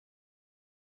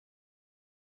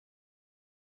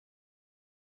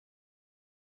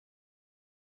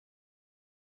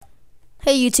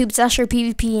Hey YouTube, it's Asher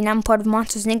PvP and I'm part of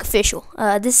MonstersInk Official.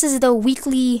 This is the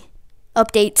weekly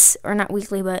updates, or not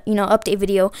weekly, but update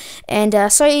video.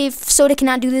 And sorry if Soda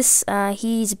cannot do this.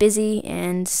 He's busy,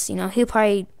 and he'll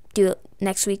probably do it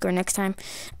next week or next time.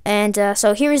 And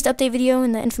so here is the update video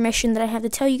and the information that I have to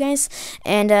tell you guys.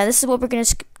 And this is what we're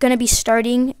gonna be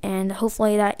starting, and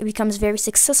hopefully that it becomes very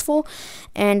successful.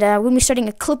 And we're gonna be starting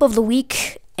a clip of the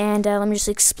week. And let me just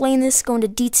explain this, go into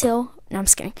detail. No, I'm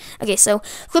just kidding. Okay, so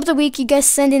clip of the week, you guys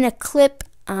send in a clip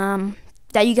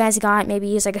that you guys got.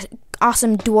 Maybe it's like an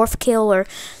awesome dwarf kill or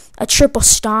a triple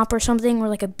stomp or something, or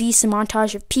like a beast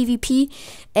montage of PvP.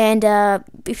 And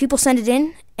if people send it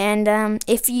in, and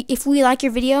if we like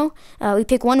your video, we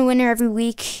pick one winner every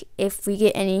week. If we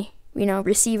get any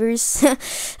receivers,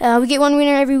 we get one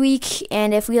winner every week.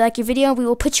 And if we like your video, we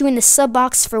will put you in the sub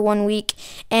box for 1 week,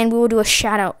 and we will do a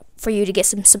shout out for you to get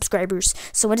some subscribers.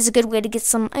 So it is a good way to get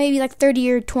some, maybe like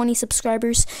 30 or 20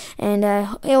 subscribers, and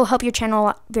it will help your channel a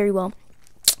lot, very well.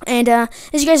 And as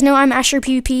you guys know, I'm Asher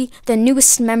PvP, the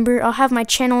newest member. I'll have my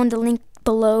channel in the link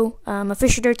below,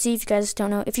 OfficialDirtzy, if you guys don't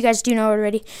know, if you guys do know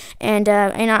already. And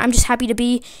I'm just happy to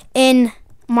be in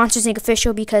MonstersInk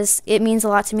Official because it means a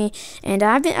lot to me, and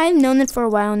I've known it for a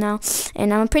while now,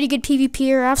 and I'm a pretty good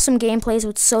PvPer. I have some gameplays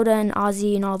with Soda and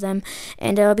Ozzy and all them,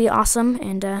 and it'll be awesome.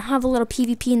 And I have a little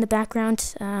PvP in the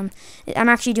background. I'm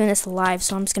actually doing this live,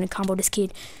 so I'm just gonna combo this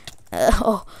kid.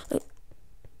 I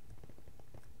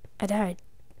died.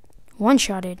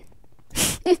 One-shotted.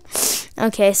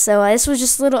 Okay, so this was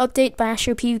just a little update by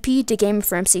Asher PvP to Gamer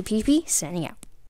for MC PvP, signing out.